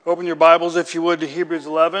Open your Bibles, if you would, to Hebrews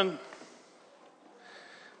 11.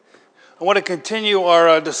 I want to continue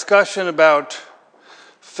our discussion about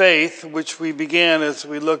faith, which we began as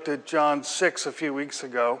we looked at John 6 a few weeks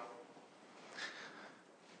ago,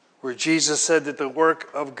 where Jesus said that the work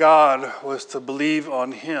of God was to believe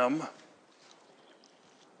on Him,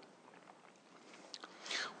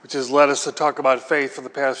 which has led us to talk about faith for the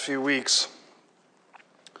past few weeks.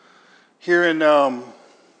 Here in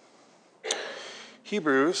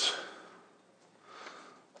Hebrews,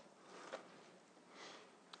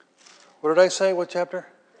 what did I say? What chapter?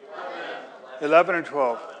 11 and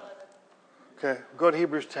 12. Okay, go to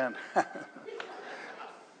Hebrews 10.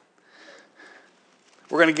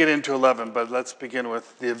 We're going to get into 11, but let's begin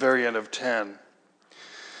with the very end of 10.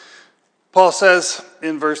 Paul says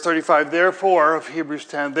in verse 35, therefore, of Hebrews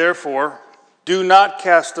 10, therefore, do not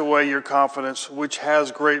cast away your confidence, which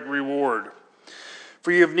has great reward.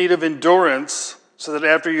 For you have need of endurance, so that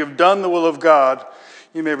after you have done the will of God,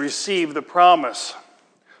 you may receive the promise.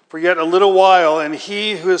 For yet a little while, and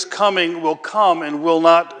he who is coming will come and will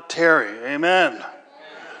not tarry. Amen.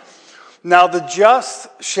 Now the just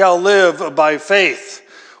shall live by faith.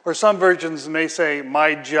 Or some versions may say,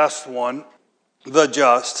 my just one, the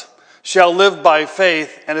just, shall live by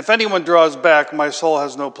faith. And if anyone draws back, my soul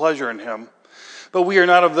has no pleasure in him. But we are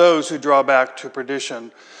not of those who draw back to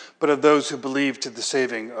perdition, but of those who believe to the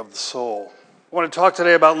saving of the soul. I want to talk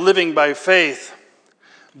today about living by faith.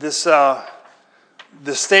 This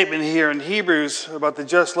statement here in Hebrews about the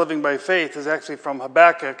just living by faith is actually from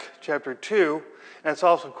Habakkuk chapter 2, and it's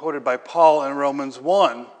also quoted by Paul in Romans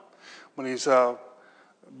 1 when he's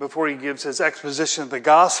before he gives his exposition of the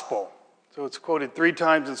gospel. So it's quoted 3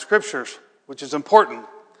 times in scriptures, which is important.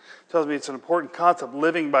 It tells me it's an important concept,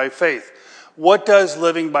 living by faith. What does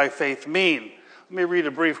living by faith mean? Let me read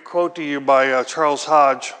a brief quote to you by Charles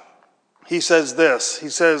Hodge. He says this. He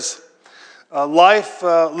says,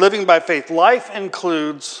 living by faith. Life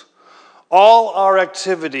includes all our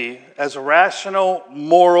activity as rational,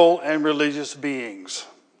 moral, and religious beings.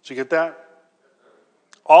 Did you get that?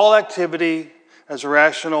 All activity as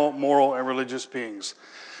rational, moral, and religious beings.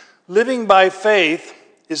 Living by faith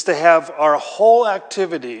is to have our whole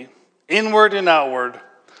activity, inward and outward,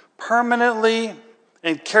 permanently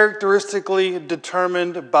and characteristically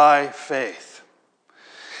determined by faith.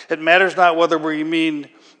 It matters not whether we mean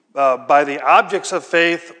by the objects of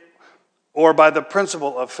faith or by the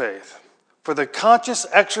principle of faith. For the conscious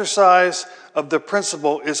exercise of the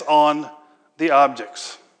principle is on the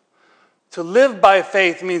objects. To live by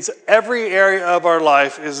faith means every area of our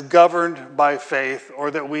life is governed by faith,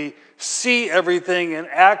 or that we see everything and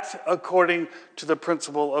act according to the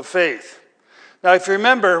principle of faith. Now, if you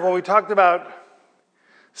remember, when we talked about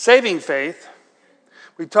saving faith,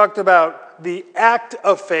 we talked about the act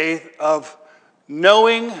of faith of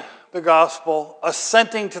knowing the gospel,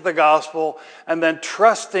 assenting to the gospel, and then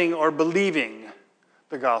trusting or believing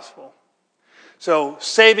the gospel. So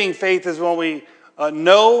saving faith is when we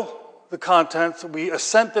know the contents, we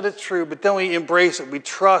assent that it's true, but then we embrace it. We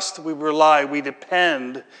trust, we rely, we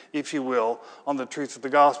depend, if you will, on the truth of the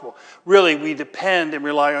gospel. Really, we depend and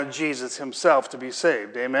rely on Jesus himself to be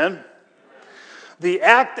saved. Amen? The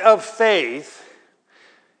act of faith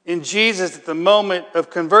in Jesus at the moment of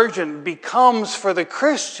conversion becomes for the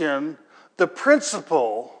Christian the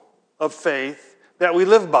principle of faith that we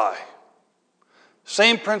live by.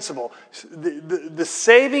 Same principle. The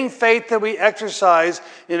saving faith that we exercise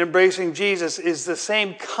in embracing Jesus is the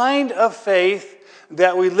same kind of faith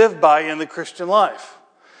that we live by in the Christian life.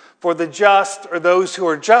 For the just, or those who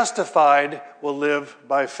are justified, will live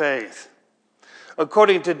by faith.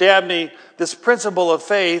 According to Dabney, this principle of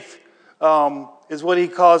faith is what he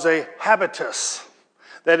calls a habitus.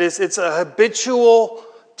 That is, it's a habitual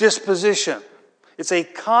disposition. It's a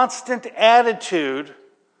constant attitude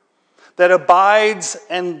that abides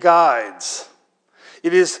and guides.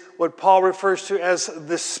 It is what Paul refers to as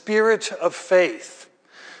the spirit of faith.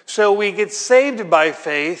 So we get saved by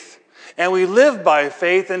faith, and we live by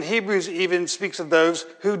faith, and Hebrews even speaks of those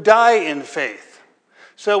who die in faith.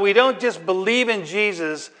 So we don't just believe in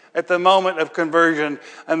Jesus at the moment of conversion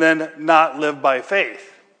and then not live by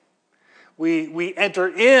faith. We enter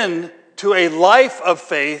into a life of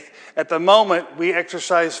faith at the moment we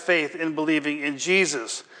exercise faith in believing in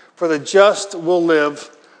Jesus. For the just will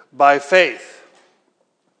live by faith.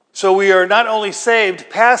 So we are not only saved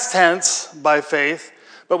past tense by faith,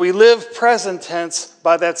 but we live present tense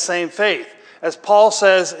by that same faith. As Paul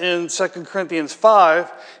says in 2 Corinthians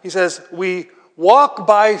 5, he says, we walk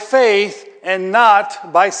by faith and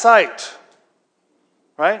not by sight.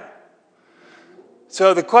 Right?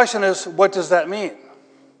 So the question is, what does that mean?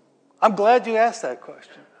 I'm glad you asked that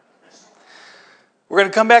question. We're going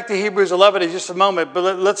to come back to Hebrews 11 in just a moment,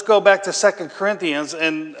 but let's go back to 2 Corinthians,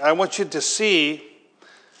 and I want you to see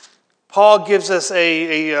Paul gives us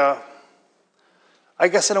I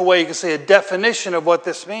guess in a way you could say a definition of what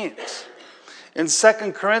this means. In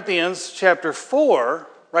 2 Corinthians chapter 4,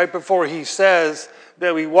 right before he says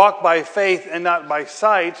that we walk by faith and not by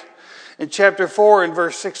sight, in chapter 4 in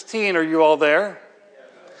verse 16, are you all there?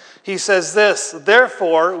 He says this,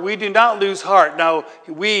 therefore we do not lose heart. Now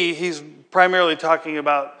he's primarily talking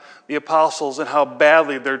about the apostles and how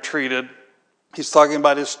badly they're treated. He's talking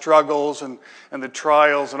about his struggles and the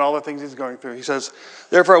trials and all the things he's going through. He says,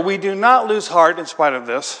 therefore we do not lose heart in spite of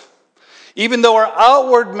this. Even though our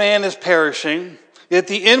outward man is perishing, yet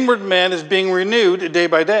the inward man is being renewed day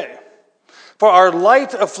by day. For our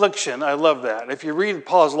light affliction, I love that. If you read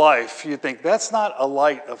Paul's life, you think that's not a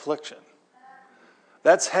light affliction.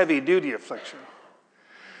 That's heavy-duty affliction.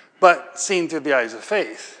 But seen through the eyes of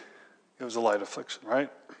faith, it was a light affliction,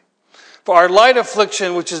 right? For our light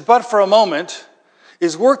affliction, which is but for a moment,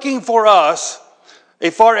 is working for us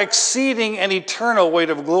a far exceeding and eternal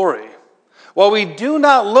weight of glory. While we do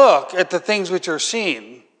not look at the things which are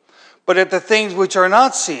seen, but at the things which are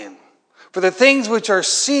not seen. For the things which are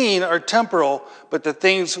seen are temporal, but the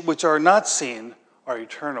things which are not seen are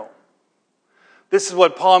eternal. This is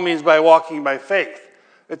what Paul means by walking by faith.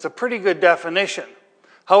 It's a pretty good definition.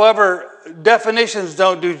 However, definitions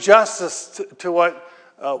don't do justice to what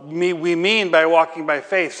we mean by walking by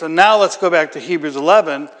faith. So now let's go back to Hebrews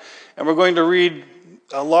 11, and we're going to read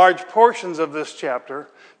large portions of this chapter,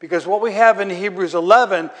 because what we have in Hebrews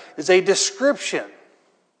 11 is a description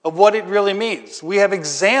of what it really means. We have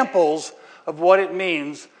examples of what it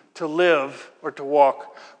means to live or to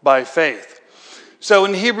walk by faith. So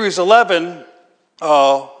in Hebrews 11,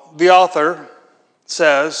 the author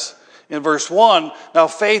says in verse 1, now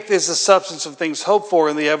faith is the substance of things hoped for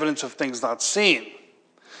and the evidence of things not seen.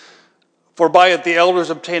 For by it the elders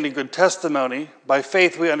obtained a good testimony. By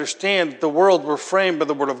faith we understand that the world were framed by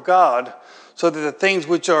the word of God, so that the things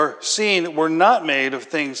which are seen were not made of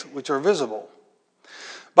things which are visible.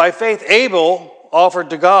 By faith Abel offered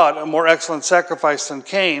to God a more excellent sacrifice than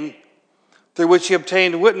Cain, through which he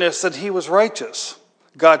obtained witness that he was righteous,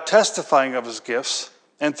 God testifying of his gifts,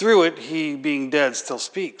 and through it he, being dead, still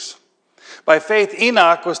speaks. By faith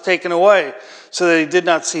Enoch was taken away, so that he did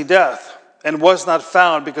not see death, and was not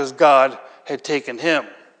found because God had taken him.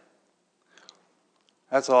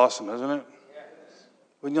 That's awesome, isn't it?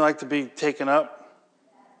 Wouldn't you like to be taken up?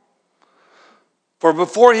 For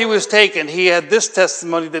before he was taken, he had this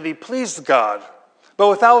testimony that he pleased God. But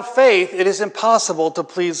without faith, it is impossible to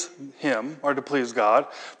please him or to please God.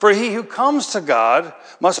 For he who comes to God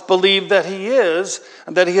must believe that he is,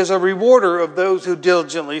 and that he is a rewarder of those who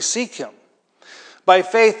diligently seek him. By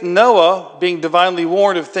faith, Noah, being divinely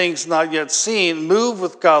warned of things not yet seen, moved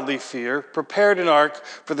with godly fear, prepared an ark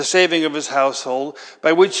for the saving of his household,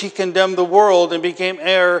 by which he condemned the world and became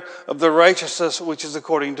heir of the righteousness which is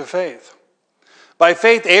according to faith. By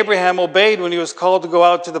faith, Abraham obeyed when he was called to go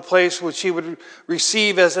out to the place which he would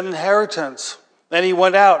receive as an inheritance. And he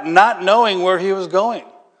went out, not knowing where he was going.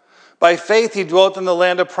 By faith, he dwelt in the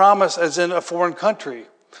land of promise as in a foreign country,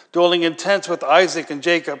 dwelling in tents with Isaac and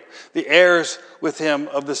Jacob, the heirs with him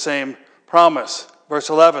of the same promise. Verse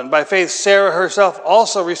 11, by faith Sarah herself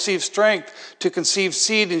also received strength to conceive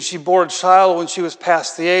seed, and she bore a child when she was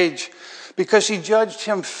past the age, because she judged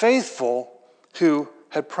him faithful who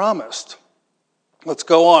had promised. Let's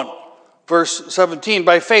go on. Verse 17,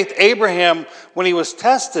 by faith Abraham, when he was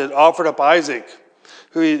tested, offered up Isaac,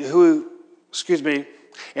 and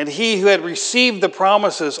he who had received the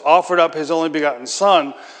promises offered up his only begotten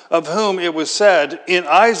son, of whom it was said, in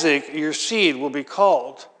Isaac your seed will be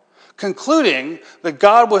called, concluding that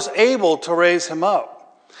God was able to raise him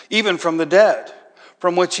up, even from the dead,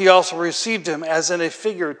 from which he also received him as in a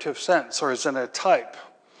figurative sense, or as in a type.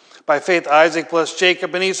 By faith Isaac blessed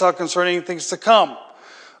Jacob and Esau concerning things to come.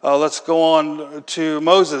 Let's go on to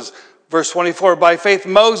Moses. Verse 24, by faith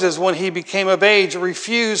Moses, when he became of age,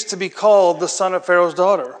 refused to be called the son of Pharaoh's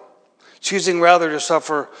daughter, choosing rather to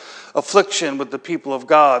suffer affliction with the people of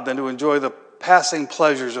God than to enjoy the passing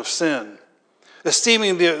pleasures of sin,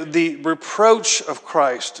 esteeming the reproach of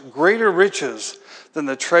Christ greater riches than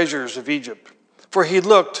the treasures of Egypt, for he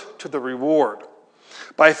looked to the reward.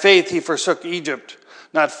 By faith he forsook Egypt,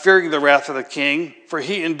 not fearing the wrath of the king, for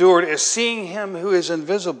he endured as seeing him who is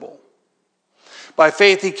invisible. By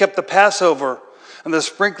faith he kept the Passover and the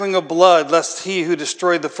sprinkling of blood, lest he who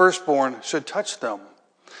destroyed the firstborn should touch them.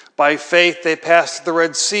 By faith they passed the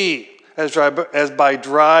Red Sea as by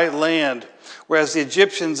dry land, whereas the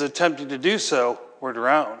Egyptians attempting to do so were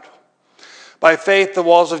drowned. By faith, the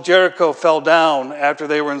walls of Jericho fell down after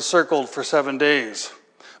they were encircled for 7 days.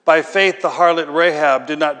 By faith, the harlot Rahab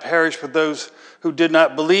did not perish with those who did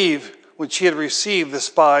not believe when she had received the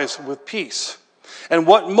spies with peace. And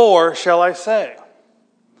what more shall I say?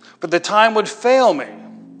 For the time would fail me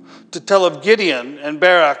to tell of Gideon and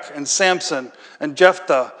Barak and Samson and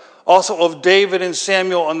Jephthah, also of David and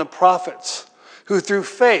Samuel and the prophets, who through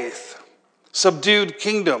faith subdued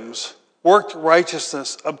kingdoms, worked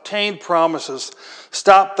righteousness, obtained promises,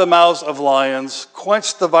 stopped the mouths of lions,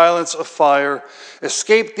 quenched the violence of fire,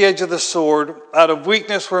 escaped the edge of the sword, out of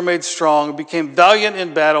weakness were made strong, became valiant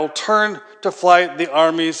in battle, turned to flight the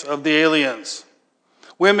armies of the aliens.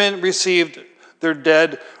 Women received their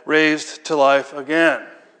dead raised to life again.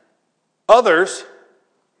 Others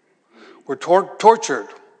were tortured,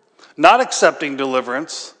 not accepting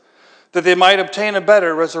deliverance, that they might obtain a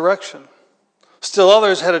better resurrection. Still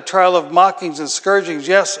others had a trial of mockings and scourgings,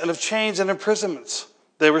 yes, and of chains and imprisonments.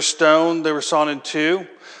 They were stoned, they were sawn in two,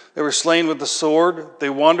 they were slain with the sword. They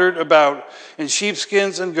wandered about in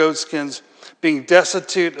sheepskins and goatskins, being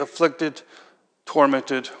destitute, afflicted,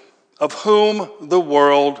 tormented, of whom the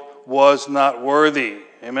world was not worthy.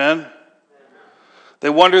 Amen? They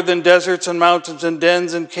wandered in deserts and mountains and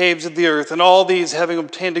dens and caves of the earth, and all these, having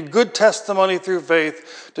obtained a good testimony through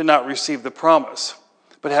faith, did not receive the promise,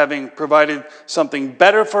 but having provided something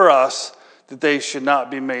better for us, that they should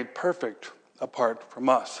not be made perfect apart from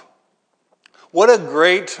us. What a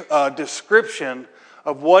great description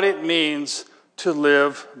of what it means to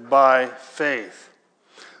live by faith.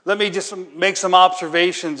 Let me just make some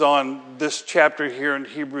observations on this chapter here in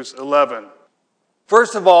Hebrews 11.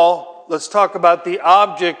 First of all, let's talk about the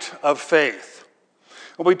object of faith.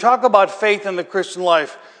 When we talk about faith in the Christian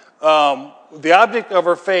life, the object of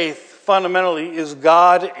our faith fundamentally is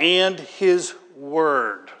God and His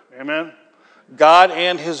Word. Amen? God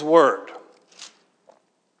and His Word.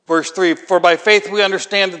 Verse 3, for by faith we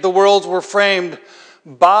understand that the worlds were framed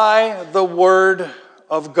by the Word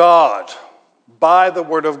of God. By the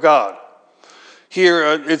Word of God. Here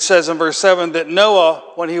it says in verse 7 that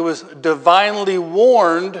Noah, when he was divinely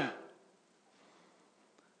warned,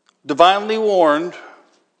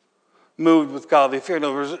 moved with godly fear.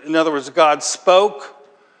 In other words, God spoke,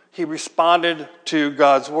 he responded to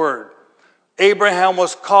God's word. Abraham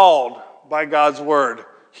was called by God's word.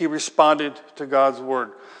 He responded to God's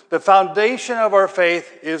word. The foundation of our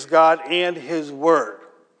faith is God and His word.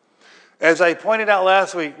 As I pointed out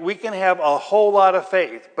last week, we can have a whole lot of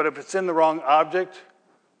faith, but if it's in the wrong object,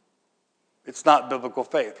 it's not biblical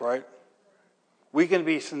faith, right? We can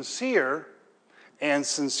be sincere and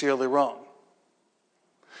sincerely wrong.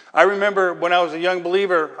 I remember when I was a young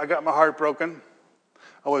believer, I got my heart broken.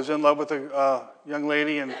 I was in love with a young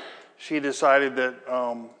lady, and she decided that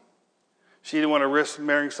she didn't want to risk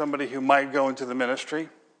marrying somebody who might go into the ministry.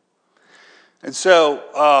 And so,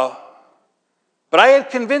 but I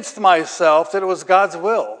had convinced myself that it was God's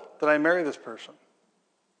will that I marry this person.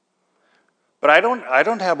 But I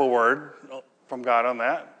don't have a word from God on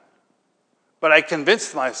that. But I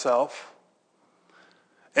convinced myself.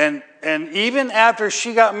 And even after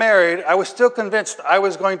she got married, I was still convinced I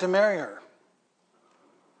was going to marry her.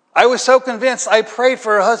 I was so convinced I prayed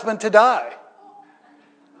for her husband to die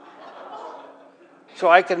so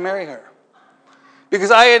I could marry her.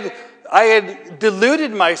 Because I had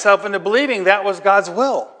deluded myself into believing that was God's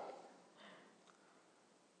will.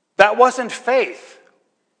 That wasn't faith.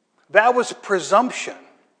 That was presumption.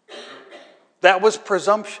 That was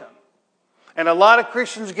presumption. And a lot of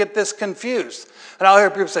Christians get this confused. And I'll hear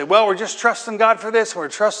people say, well, we're just trusting God for this, we're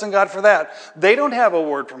trusting God for that. They don't have a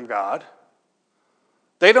word from God.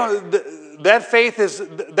 They don't. That faith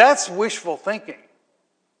that's wishful thinking.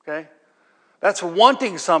 Okay? That's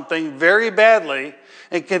wanting something very badly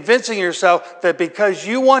and convincing yourself that because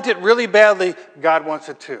you want it really badly, God wants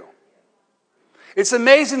it too. It's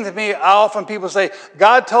amazing to me how often people say,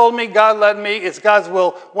 God told me, God led me, it's God's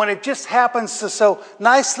will, when it just happens to so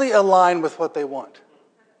nicely align with what they want.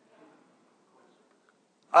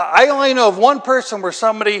 I only know of one person where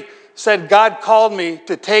somebody said, God called me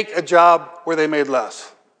to take a job where they made less.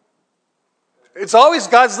 It's always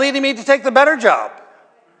God's leading me to take the better job.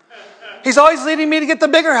 He's always leading me to get the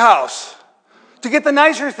bigger house, to get the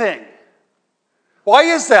nicer thing. Why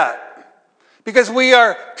is that? Because we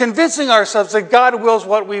are convincing ourselves that God wills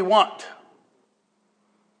what we want.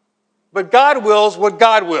 But God wills what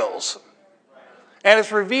God wills. And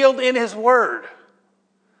it's revealed in His Word.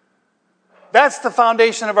 That's the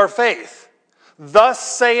foundation of our faith. Thus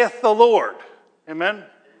saith the Lord. Amen?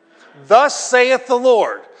 Thus saith the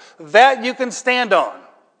Lord. That you can stand on.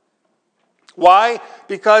 Why?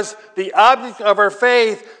 Because the object of our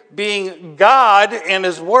faith being God and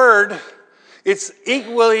His Word, it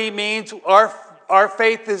equally means our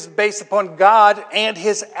faith is based upon God and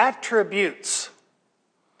His attributes.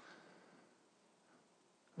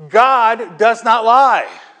 God does not lie.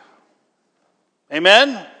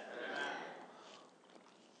 Amen?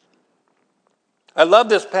 I love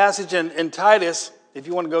this passage in Titus, if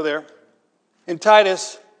you want to go there. In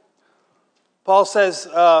Titus, Paul says,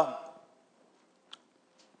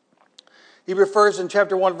 he refers in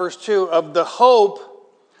chapter 1, verse 2, of the hope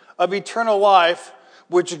of eternal life,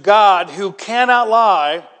 which God, who cannot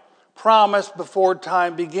lie, promised before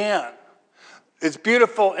time began. It's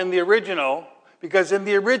beautiful in the original, because in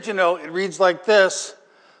the original it reads like this: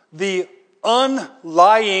 the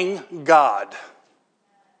unlying God.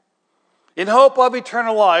 In hope of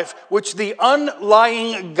eternal life, which the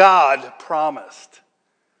unlying God promised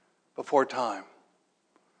before time.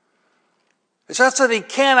 It's not that He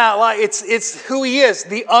cannot lie. It's who He is,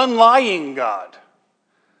 the unlying God.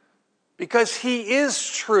 Because He is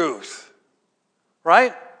truth.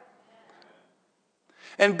 Right?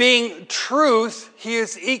 And being truth, He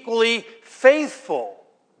is equally faithful.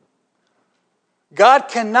 God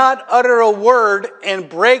cannot utter a word and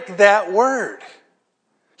break that word.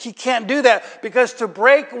 He can't do that, because to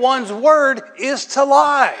break one's word is to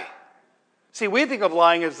lie. See, we think of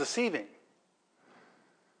lying as deceiving.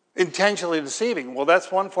 Intentionally deceiving. Well,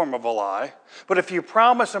 that's one form of a lie. But if you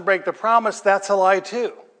promise and break the promise, that's a lie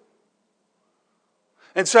too.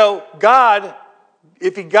 And so God,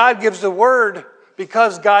 if God gives the word,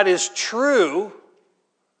 because God is true,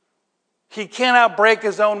 He cannot break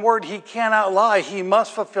His own word. He cannot lie. He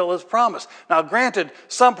must fulfill His promise. Now, granted,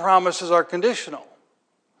 some promises are conditional.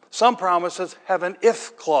 Some promises have an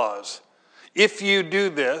if clause. If you do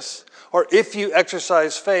this, or if you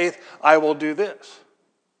exercise faith, I will do this.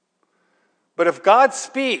 But if God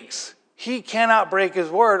speaks, He cannot break His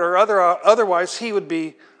word, or otherwise He would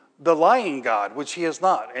be the lying God, which He is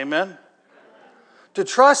not. Amen? To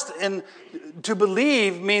trust and to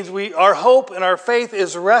believe means our hope and our faith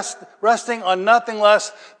is resting on nothing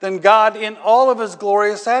less than God in all of His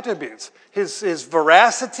glorious attributes. His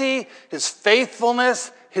veracity, His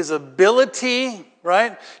faithfulness, His ability,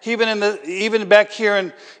 right? Even back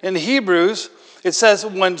here in Hebrews, it says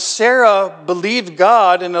when Sarah believed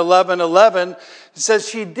God in 11:11, it says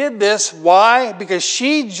she did this. Why? Because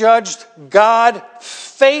she judged God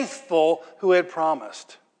faithful who had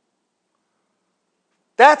promised.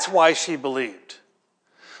 That's why she believed.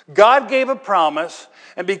 God gave a promise,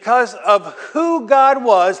 and because of who God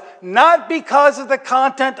was, not because of the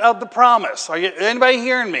content of the promise. Anybody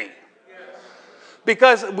hearing me?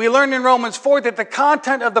 Because we learned in Romans 4 that the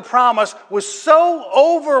content of the promise was so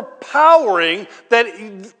overpowering that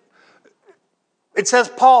it says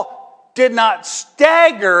Paul did not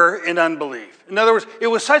stagger in unbelief. In other words, it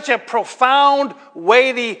was such a profound,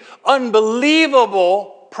 weighty,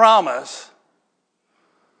 unbelievable promise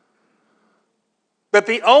that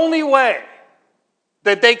the only way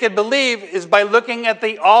that they could believe is by looking at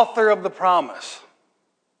the author of the promise.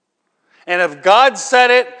 And if God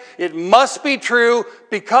said it, it must be true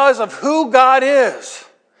because of who God is.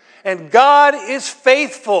 And God is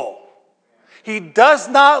faithful. He does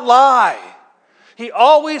not lie. He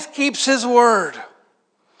always keeps His word.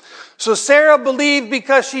 So Sarah believed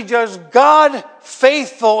because she judged God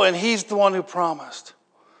faithful, and He's the one who promised.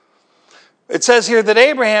 It says here that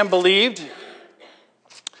Abraham believed,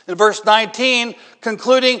 in verse 19,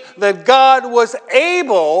 concluding that God was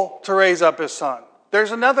able to raise up His son.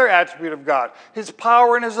 There's another attribute of God, His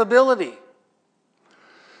power and His ability.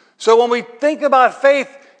 So when we think about faith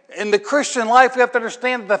in the Christian life, we have to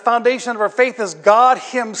understand that the foundation of our faith is God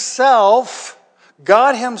Himself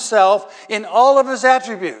in all of His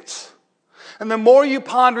attributes. And the more you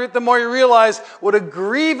ponder it, the more you realize what a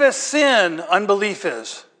grievous sin unbelief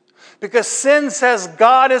is. Because sin says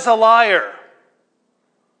God is a liar.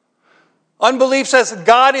 Unbelief says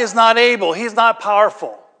God is not able, He's not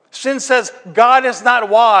powerful. Sin says God is not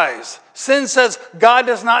wise. Sin says God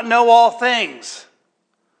does not know all things.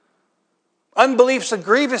 Unbelief's a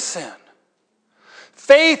grievous sin.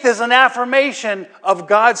 Faith is an affirmation of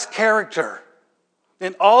God's character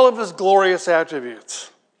in all of His glorious attributes.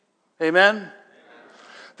 Amen?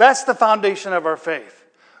 That's the foundation of our faith.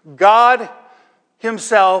 God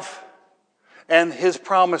Himself and His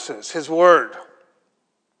promises, His word.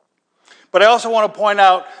 But I also want to point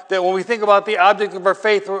out that when we think about the object of our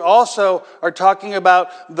faith, we also are talking about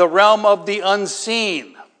the realm of the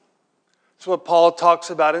unseen. That's what Paul talks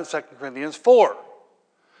about in 2 Corinthians 4.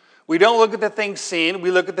 We don't look at the things seen, we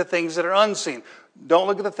look at the things that are unseen. Don't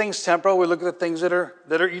look at the things temporal, we look at the things that are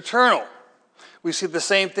eternal. We see the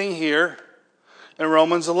same thing here in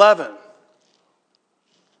Romans 11.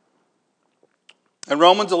 In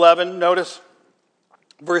Romans 11, notice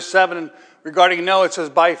verse 7, regarding Noah, it says,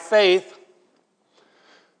 by faith,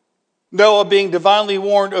 Noah, being divinely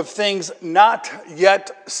warned of things not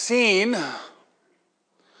yet seen,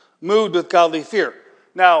 moved with godly fear.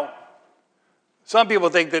 Now, some people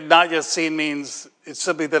think that not yet seen means it's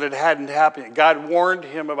simply that it hadn't happened yet. God warned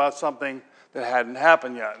him about something that hadn't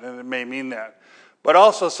happened yet, and it may mean that. But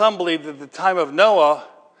also some believe that at the time of Noah,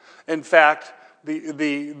 in fact,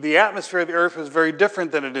 the atmosphere of the earth was very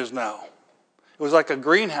different than it is now. It was like a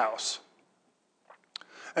greenhouse.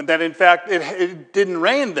 And that, in fact, it didn't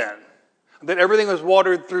rain then. That everything was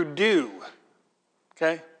watered through dew.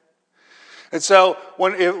 Okay? And so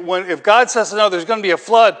if God says, no, there's going to be a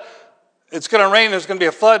flood, it's going to rain, there's going to be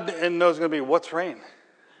a flood, and there's going to be, what's rain?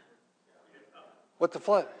 What's the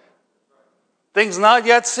flood? Things not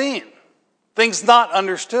yet seen. Things not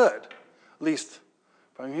understood. At least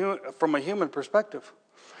from a human perspective.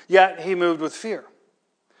 Yet he moved with fear.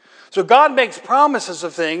 So God makes promises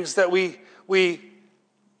of things that we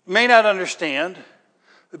may not understand,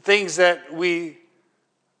 things that we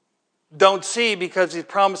don't see because he's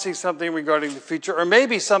promising something regarding the future, or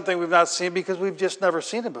maybe something we've not seen because we've just never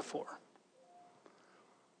seen it before.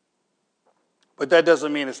 But that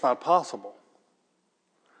doesn't mean it's not possible.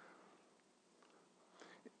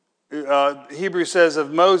 Hebrews says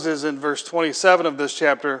of Moses in verse 27 of this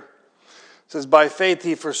chapter, it says, by faith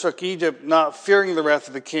he forsook Egypt, not fearing the wrath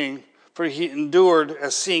of the king, for he endured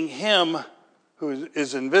as seeing him who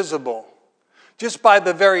is invisible. Just by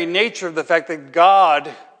the very nature of the fact that God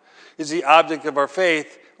is the object of our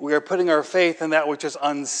faith, we are putting our faith in that which is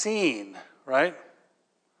unseen, right?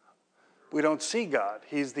 We don't see God.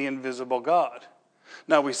 He's the invisible God.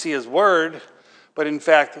 Now we see his word, but in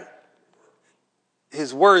fact,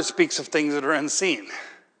 his word speaks of things that are unseen.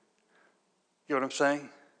 You know what I'm saying?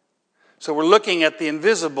 So we're looking at the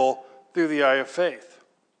invisible through the eye of faith.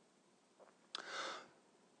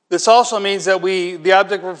 This also means that the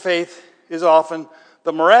object of our faith is often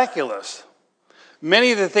the miraculous.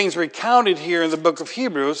 Many of the things recounted here in the book of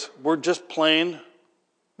Hebrews were just plain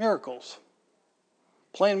miracles.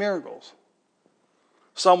 Plain miracles.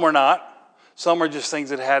 Some were not. Some were just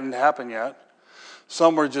things that hadn't happened yet.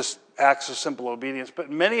 Some were just acts of simple obedience. But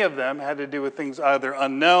many of them had to do with things either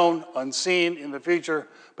unknown, unseen in the future,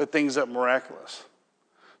 but things that were miraculous.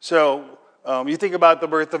 So you think about the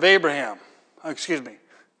birth of Abraham.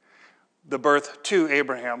 The birth to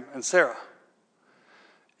Abraham and Sarah.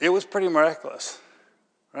 It was pretty miraculous,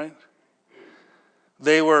 right?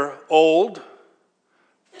 They were old,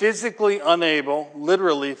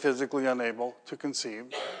 literally physically unable to conceive,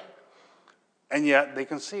 and yet they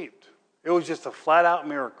conceived. It was just a flat-out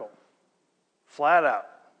miracle. Flat out,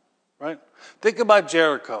 right? Think about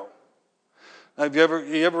Jericho. Now, have you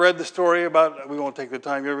ever read the story about, we won't take the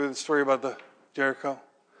time, you ever read the story about the Jericho?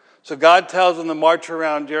 So God tells them to march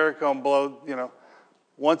around Jericho and blow,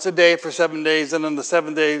 once a day for 7 days, and then the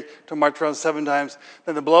 7th day to march around 7 times,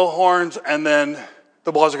 then to blow horns, and then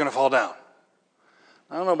the walls are going to fall down.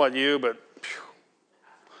 I don't know about you, but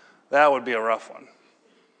that would be a rough one.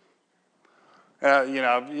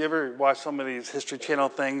 You ever watch some of these History Channel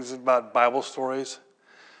things about Bible stories?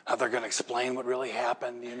 How they're going to explain what really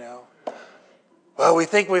happened, Well, we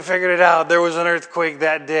think we figured it out. There was an earthquake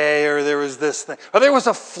that day, or there was this thing. Or there was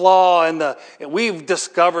a flaw we've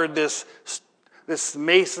discovered this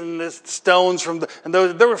stones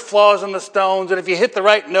there were flaws in the stones, and if you hit the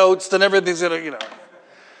right notes, then everything's going to,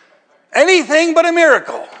 Anything but a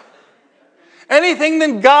miracle. Anything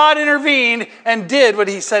then God intervened and did what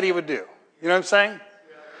he said he would do. You know what I'm saying?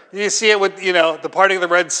 You see it with, the parting of the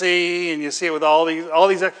Red Sea, and you see it with all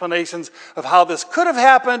these explanations of how this could have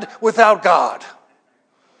happened without God.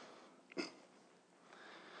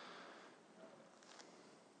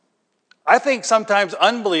 I think sometimes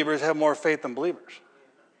unbelievers have more faith than believers.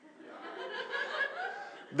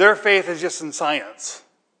 Their faith is just in science.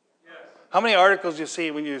 How many articles do you see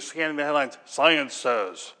when you scan the headlines? Science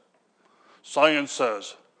says. Science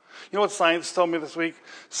says. You know what science told me this week?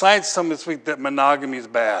 Science told me this week that monogamy is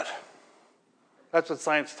bad. That's what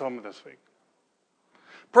science told me this week.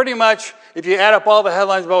 Pretty much, if you add up all the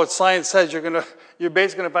headlines about what science says, you're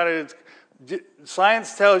basically going to find out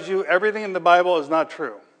science tells you everything in the Bible is not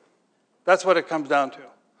true. That's what it comes down to.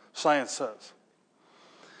 Science says.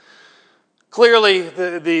 Clearly,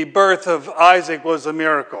 the birth of Isaac was a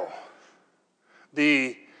miracle.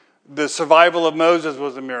 The survival of Moses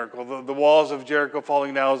was a miracle. The walls of Jericho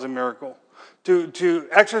falling down was a miracle. To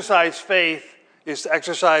exercise faith is to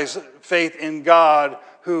exercise faith in God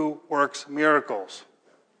who works miracles.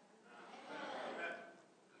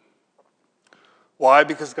 Why?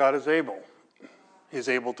 Because God is able. He's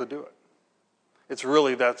able to do it. It's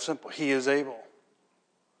really that simple. He is able.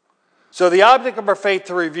 So the object of our faith,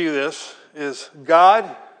 to review this, is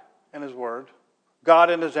God and His Word,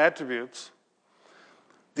 God and His attributes,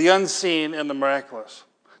 the unseen and the miraculous.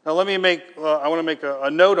 Now I want to make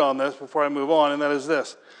a note on this before I move on, and that is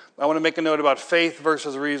this. I want to make a note about faith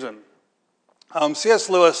versus reason.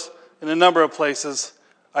 C.S. Lewis, in a number of places,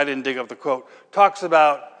 I didn't dig up the quote, talks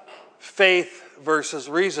about faith versus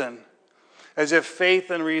reason as if faith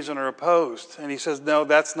and reason are opposed. And he says, no,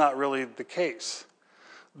 that's not really the case.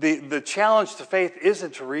 The challenge to faith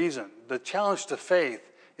isn't reason. The challenge to faith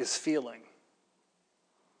is feeling.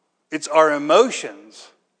 It's our emotions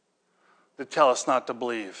that tell us not to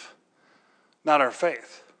believe, not our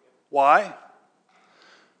faith. Why?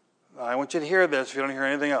 I want you to hear this if you don't hear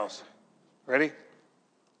anything else. Ready?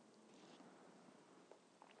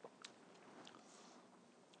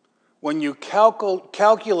 When you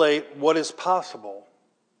calculate what is possible,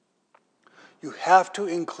 you have to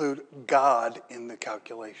include God in the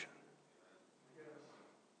calculation.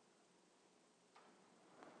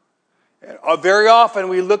 And very often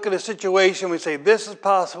we look at a situation, we say this is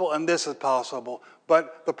possible and this is possible,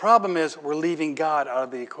 but the problem is we're leaving God out of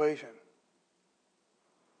the equation.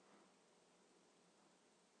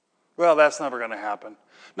 Well, that's never going to happen.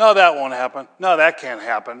 No, that won't happen. No, that can't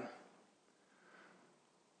happen.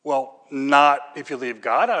 Well, not if you leave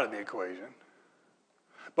God out of the equation.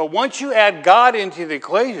 But once you add God into the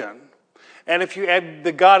equation, and if you add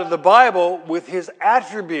the God of the Bible with His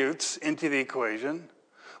attributes into the equation,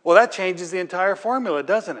 well, that changes the entire formula,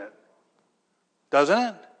 doesn't it? Doesn't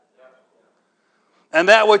it? And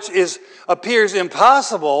that which appears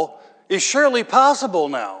impossible is surely possible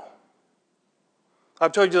now.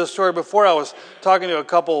 I've told you the story before. I was talking to a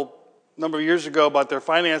couple a number of years ago about their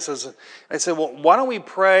finances. I said, well, why don't we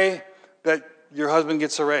pray that your husband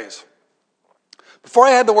gets a raise? Before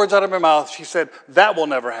I had the words out of my mouth, she said, that will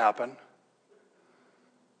never happen.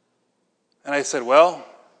 And I said, well,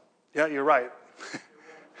 yeah, you're right.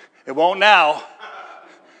 It won't now.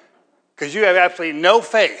 Because you have absolutely no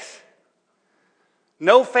faith.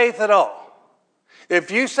 No faith at all.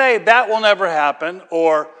 If you say that will never happen,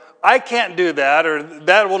 or I can't do that, or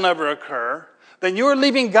that will never occur, then you're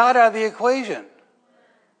leaving God out of the equation.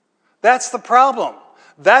 That's the problem.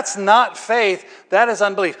 That's not faith. That is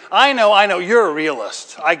unbelief. I know. You're a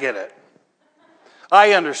realist. I get it.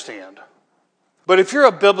 I understand. But if you're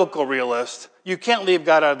a biblical realist, you can't leave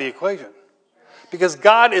God out of the equation. Because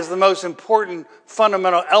God is the most important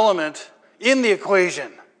fundamental element in the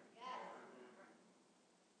equation.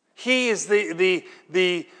 He is the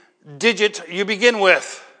digit you begin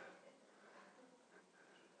with.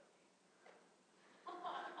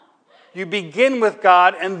 You begin with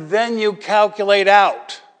God and then you calculate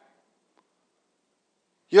out.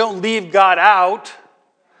 You don't leave God out.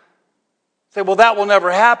 Say, well, that will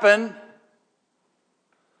never happen.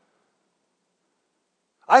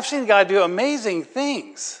 I've seen God do amazing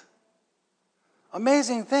things.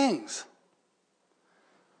 Amazing things.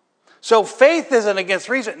 So faith isn't against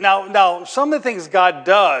reason. Now, some of the things God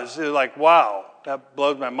does is like, wow, that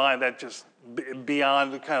blows my mind. That just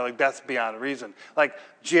beyond, kind of like that's beyond reason. Like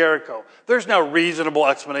Jericho. There's no reasonable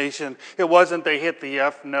explanation. It wasn't they hit the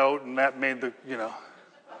F note and that made the,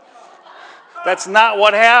 That's not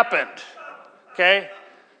what happened. Okay?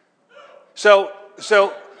 So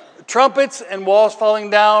trumpets and walls falling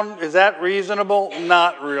down, is that reasonable?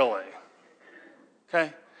 Not really.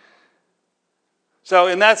 Okay? So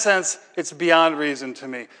in that sense, it's beyond reason to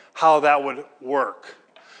me how that would work.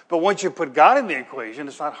 But once you put God in the equation,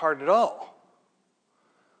 it's not hard at all.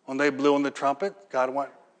 When they blew in the trumpet, God went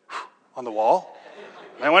on the wall.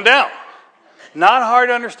 They went down. Not hard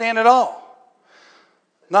to understand at all.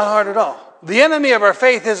 Not hard at all. The enemy of our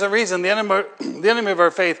faith isn't reason. The enemy of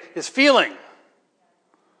our faith is feeling.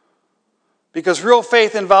 Because real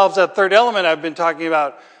faith involves that third element I've been talking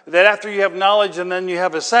about. That after you have knowledge and then you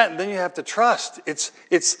have assent, then you have to trust. It's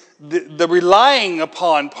the relying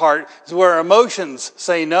upon part is where emotions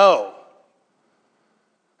say no.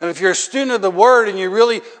 And if you're a student of the Word and you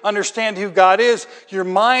really understand who God is, your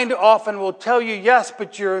mind often will tell you yes,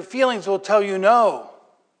 but your feelings will tell you no.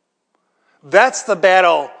 That's the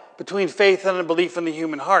battle between faith and unbelief in the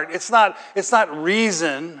human heart. It's not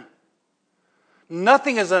reason.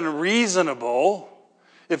 Nothing is unreasonable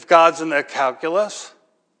if God's in the calculus.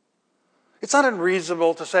 It's not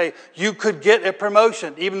unreasonable to say you could get a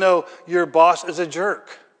promotion even though your boss is a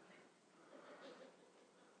jerk.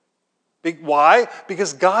 Why?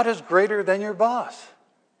 Because God is greater than your boss.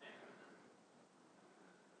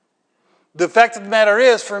 The fact of the matter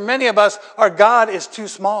is, for many of us, our God is too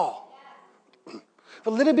small. a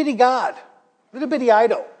little bitty God, a little bitty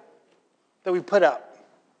idol that we put up.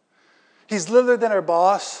 He's littler than our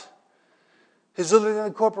boss. He's littler than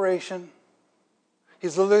the corporation.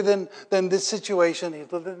 He's littler than this situation.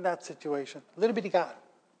 He's littler than that situation. A little bitty God.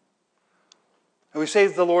 And we say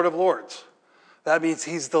he's the Lord of Lords. That means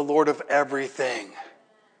he's the Lord of everything.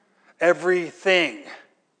 Everything. Do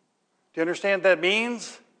you understand what that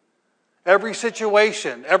means? Every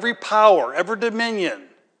situation, every power, every dominion,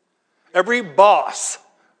 every boss,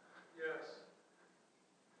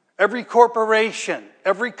 every corporation,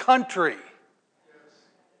 every country.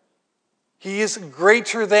 He is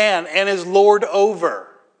greater than and is Lord over.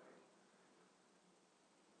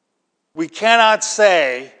 We cannot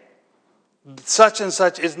say such and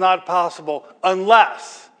such is not possible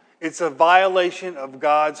unless it's a violation of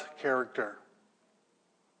God's character.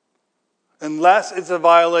 Unless it's a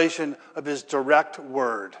violation of his direct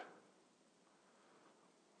word.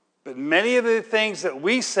 But many of the things that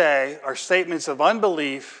we say are statements of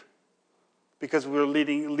unbelief because we're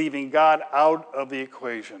leaving God out of the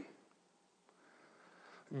equation.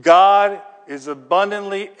 God is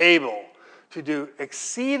abundantly able to do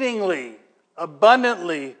exceedingly,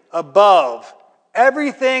 abundantly above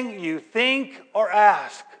everything you think or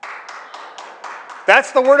ask.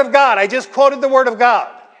 That's the Word of God. I just quoted the Word of God.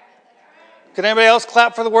 Can anybody else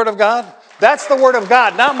clap for the Word of God? That's the Word of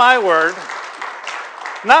God, not my word.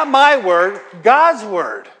 Not my word, God's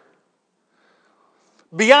word.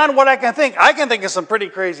 Beyond what I can think of some pretty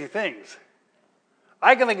crazy things.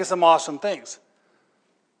 I can think of some awesome things.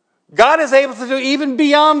 God is able to do even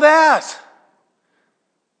beyond that.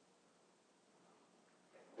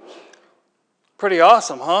 Pretty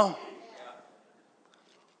awesome, huh?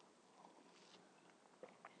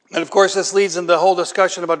 And of course, this leads into the whole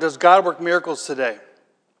discussion about does God work miracles today?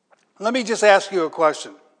 Let me just ask you a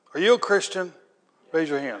question. Are you a Christian? Raise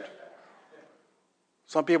your hand.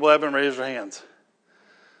 Some people haven't raised their hands.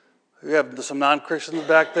 We have some non-Christians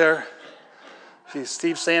back there. See,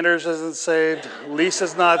 Steve Sanders isn't saved.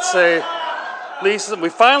 Lisa's not saved. We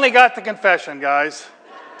finally got the confession, guys.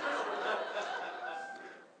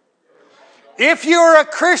 If you're a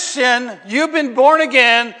Christian, you've been born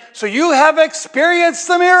again, so you have experienced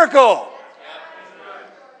the miracle.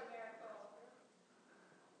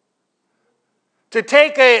 To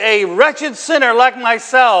take a wretched sinner like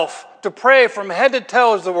myself to pray from head to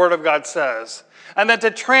toe, as the Word of God says, and then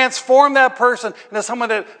to transform that person into someone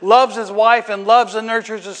that loves his wife and loves and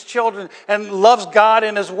nurtures his children and loves God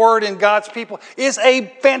and his Word and God's people is a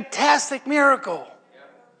fantastic miracle.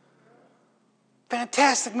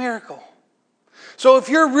 Fantastic miracle. So if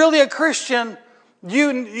you're really a Christian,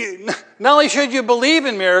 you not only should you believe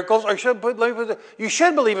in miracles, you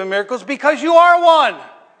should believe in miracles because you are one.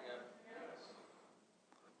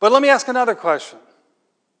 But let me ask another question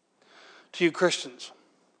to you Christians.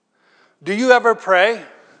 Do you ever pray?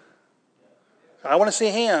 I want to see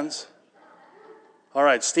hands. All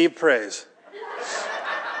right, Steve prays.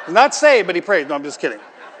 He's not saved, but he prays. No, I'm just kidding.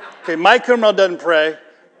 Okay, Mike Kumrell doesn't pray,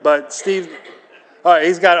 but Steve... All right,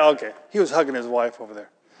 he's got it. Okay, he was hugging his wife over there.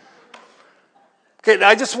 Okay,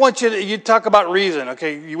 I just want you talk about reason.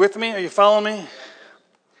 Okay, you with me? Are you following me?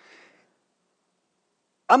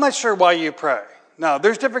 I'm not sure why you pray. Now,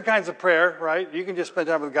 there's different kinds of prayer, right? You can just spend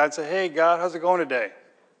time with God and say, hey, God, how's it going today?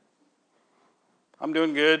 I'm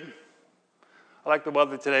doing good. I like the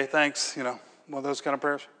weather today, thanks. You know, one of those kind of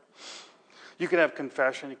prayers. You can have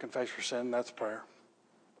confession. You confess your sin. That's prayer.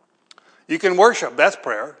 You can worship. That's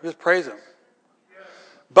prayer. Just praise Him.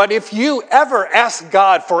 But if you ever ask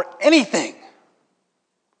God for anything,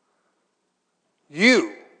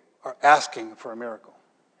 you are asking for a miracle.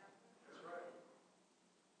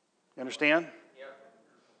 You understand?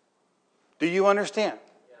 Do you understand?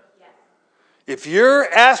 If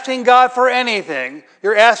you're asking God for anything,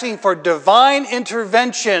 you're asking for divine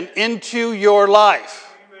intervention into your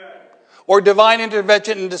life. Or divine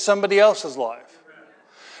intervention into somebody else's life.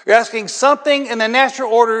 You're asking something in the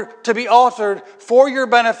natural order to be altered for your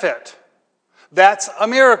benefit. That's a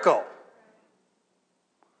miracle.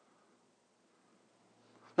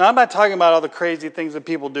 Now, I'm not talking about all the crazy things that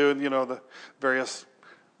people do, you know, the various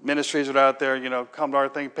ministries that are out there, you know, come to our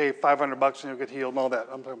thing, pay $500 and you'll get healed and all that.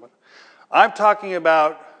 I'm talking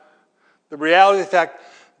about the reality of the fact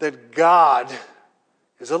that God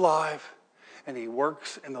is alive and He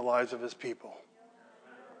works in the lives of His people.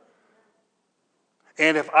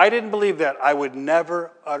 And if I didn't believe that, I would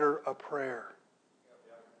never utter a prayer.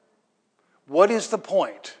 What is the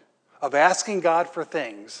point of asking God for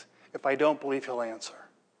things if I don't believe He'll answer?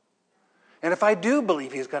 And if I do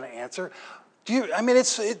believe He's going to answer,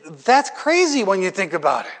 that's crazy when you think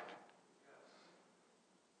about it.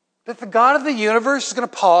 that the God of the universe is going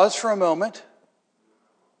to pause for a moment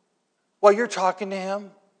while you're talking to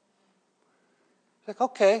him? Like,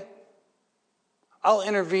 okay, I'll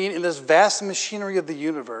intervene in this vast machinery of the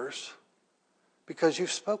universe because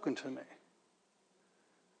you've spoken to me.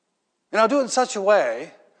 And I'll do it in such a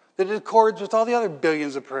way that it accords with all the other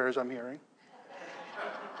billions of prayers I'm hearing.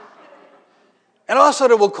 And also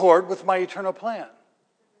it will accord with my eternal plan.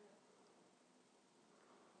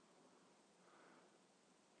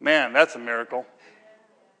 Man, that's a miracle.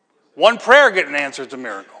 One prayer getting answered is a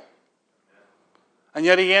miracle. And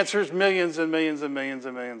yet he answers millions and millions and millions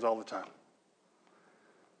and millions all the time.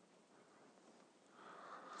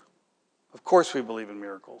 Of course we believe in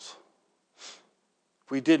miracles. If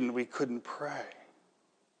we didn't, we couldn't pray.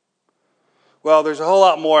 Well, there's a whole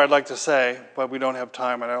lot more I'd like to say, but we don't have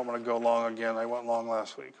time, and I don't want to go long again. I went long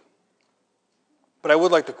last week. But I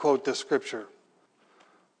would like to quote this scripture.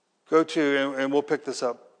 Go to, and we'll pick this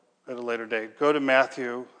up at a later date. Go to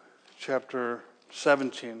Matthew chapter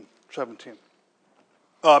 17.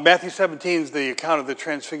 Matthew 17 is the account of the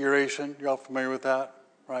Transfiguration. You're all familiar with that,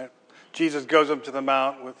 right? Jesus goes up to the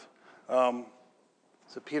mount with,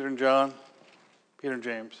 is it Peter and John? Peter and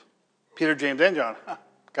James. Peter, James, and John.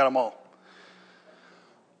 Got them all.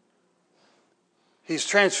 He's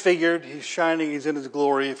transfigured. He's shining. He's in his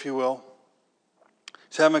glory, if you will.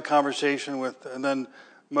 He's having a conversation with, and then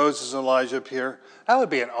Moses and Elijah appear. That would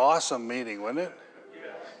be an awesome meeting, wouldn't it?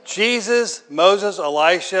 Yeah. Jesus, Moses,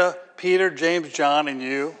 Elisha, Peter, James, John, and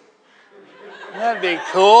you. That'd be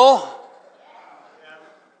cool.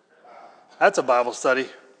 That's a Bible study.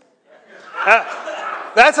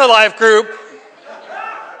 That's a life group.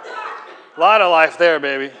 A lot of life there,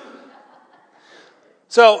 baby.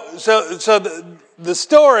 So the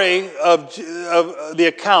story of the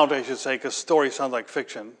account, I should say, because story sounds like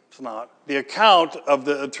fiction. It's not. The account of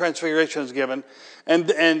the Transfiguration is given.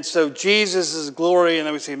 And so Jesus' glory, and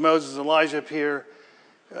then we see Moses and Elijah appear,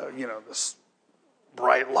 this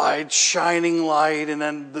bright light, shining light, and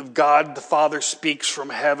then God the Father speaks from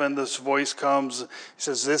heaven. This voice comes. He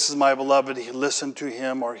says, "This is my beloved. Listen to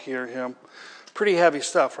him or hear him." Pretty heavy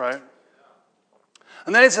stuff, right?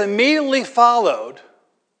 And then it's immediately followed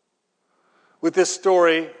with this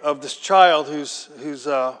story of this child who's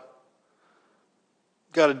got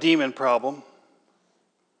a demon problem.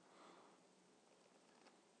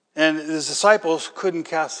 And his disciples couldn't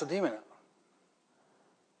cast the demon out.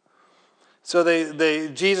 So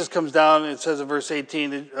Jesus comes down, and it says in verse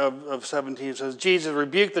 18 of 17, it says, Jesus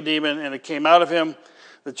rebuked the demon, and it came out of him.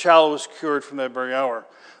 The child was cured from that very hour.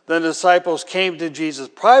 Then the disciples came to Jesus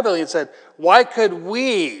privately and said, why could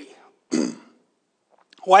we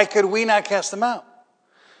not cast them out?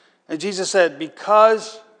 And Jesus said,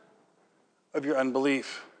 because of your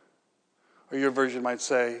unbelief. Or your version might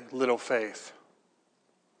say, little faith.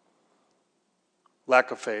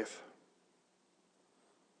 Lack of faith.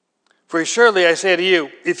 For surely I say to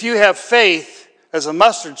you, if you have faith as a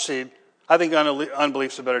mustard seed, I think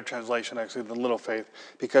unbelief is a better translation actually than little faith,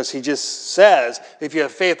 because he just says, if you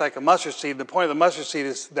have faith like a mustard seed, the point of the mustard seed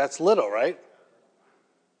is that's little, right?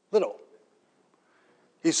 Little.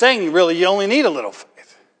 He's saying really you only need a little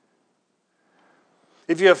faith.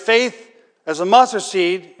 If you have faith as a mustard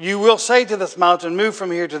seed, you will say to this mountain, move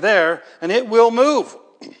from here to there, and it will move.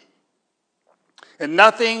 And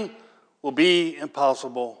nothing will be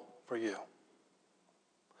impossible for you.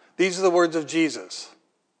 These are the words of Jesus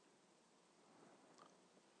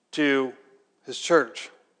to his church.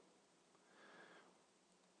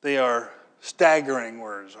 They are staggering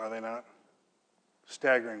words, are they not?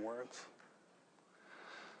 Staggering words.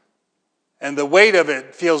 And the weight of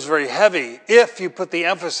it feels very heavy if you put the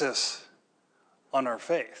emphasis on our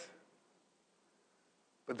faith.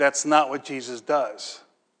 But that's not what Jesus does.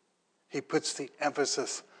 He puts the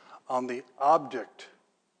emphasis on the object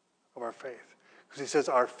of our faith. Because he says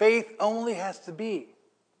our faith only has to be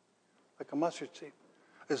like a mustard seed,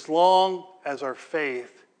 as long as our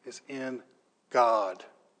faith is in God.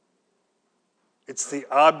 It's the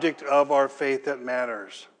object of our faith that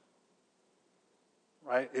matters.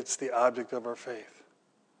 Right? It's the object of our faith.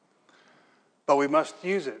 But we must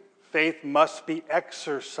use it. Faith must be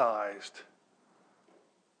exercised.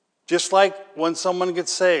 Just like when someone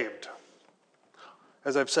gets saved.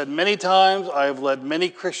 As I've said many times, I have led many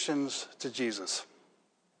Christians to Jesus.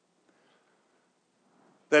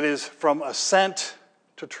 That is, from assent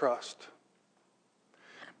to trust.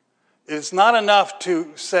 It's not enough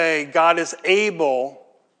to say God is able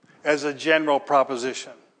as a general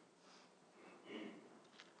proposition.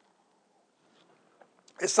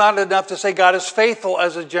 It's not enough to say God is faithful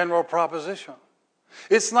as a general proposition.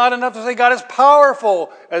 It's not enough to say God is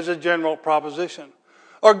powerful as a general proposition.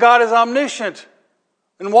 or God is omniscient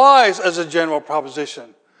and wise as a general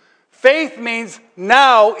proposition. Faith means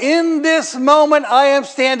now, in this moment I am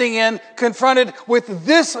standing in, confronted with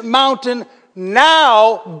this mountain,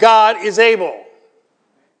 now God is able.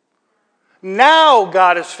 Now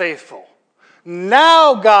God is faithful.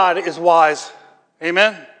 Now God is wise.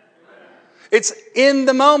 Amen? It's in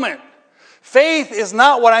the moment. Faith is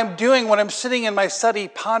not what I'm doing when I'm sitting in my study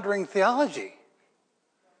pondering theology.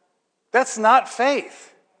 That's not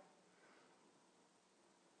faith.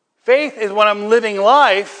 Faith is when I'm living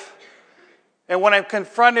life and when I'm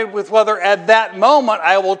confronted with whether at that moment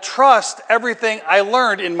I will trust everything I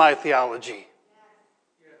learned in my theology.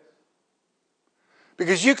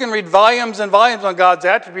 Because you can read volumes and volumes on God's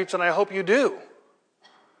attributes, and I hope you do.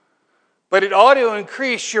 But it ought to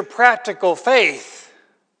increase your practical faith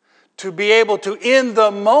to be able to, in the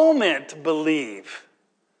moment, believe.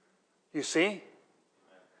 You see?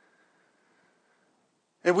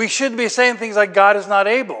 And we shouldn't be saying things like God is not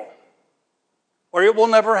able, or it will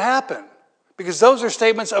never happen. Because those are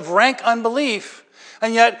statements of rank unbelief,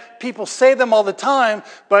 and yet people say them all the time,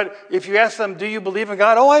 but if you ask them, do you believe in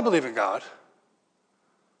God? Oh, I believe in God.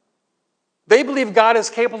 They believe God is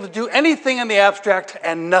capable to do anything in the abstract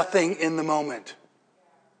and nothing in the moment.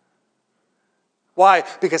 Why?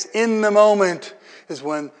 Because in the moment is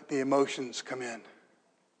when the emotions come in.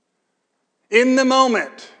 In the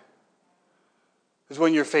moment is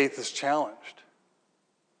when your faith is challenged.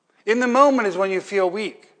 In the moment is when you feel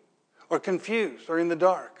weak or confused or in the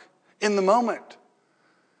dark. In the moment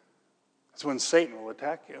is when Satan will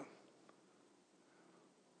attack you.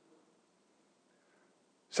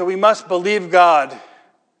 So we must believe God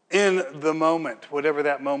in the moment, whatever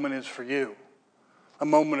that moment is for you. A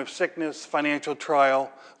moment of sickness, financial trial,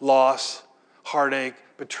 loss, heartache,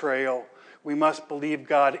 betrayal. We must believe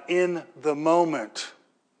God in the moment.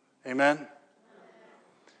 Amen?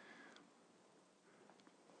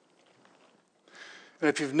 And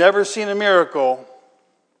if you've never seen a miracle,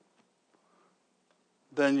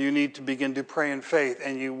 then you need to begin to pray in faith,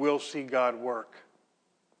 and you will see God work.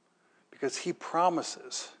 Because He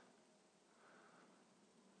promises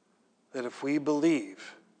that if we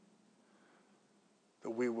believe,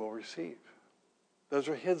 that we will receive. Those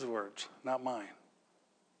are His words, not mine.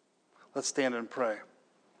 Let's stand and pray.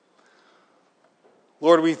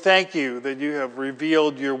 Lord, we thank you that you have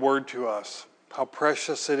revealed your word to us, how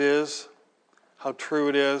precious it is, how true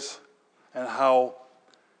it is, and how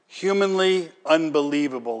humanly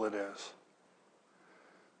unbelievable it is.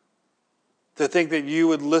 To think that you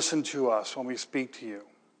would listen to us when we speak to you.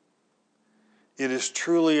 It is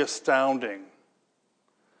truly astounding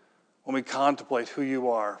when we contemplate who you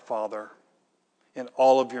are, Father, in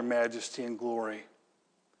all of your majesty and glory.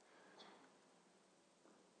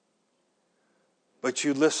 But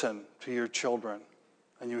you listen to your children,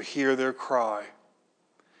 and you hear their cry,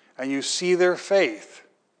 and you see their faith,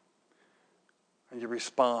 and you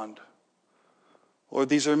respond. Lord,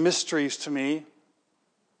 these are mysteries to me.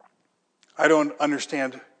 I don't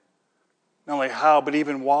understand not only how, but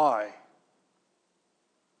even why.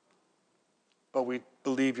 But we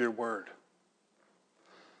believe your word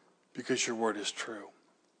because your word is true.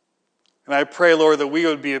 And I pray, Lord, that we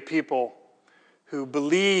would be a people who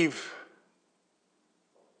believe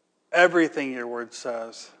everything your word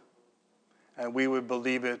says, and we would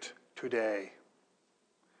believe it today.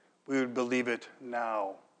 We would believe it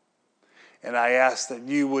now. And I ask that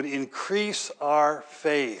you would increase our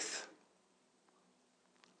faith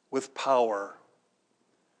with power,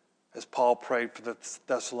 as Paul prayed for the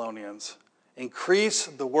Thessalonians. Increase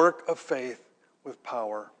the work of faith with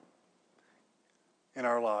power in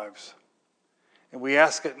our lives. And we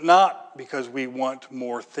ask it not because we want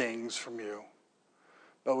more things from you,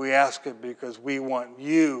 but we ask it because we want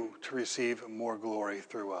you to receive more glory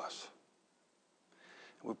through us.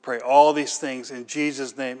 We pray all these things in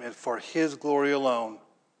Jesus' name and for his glory alone.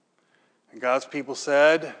 And God's people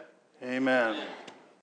said, amen.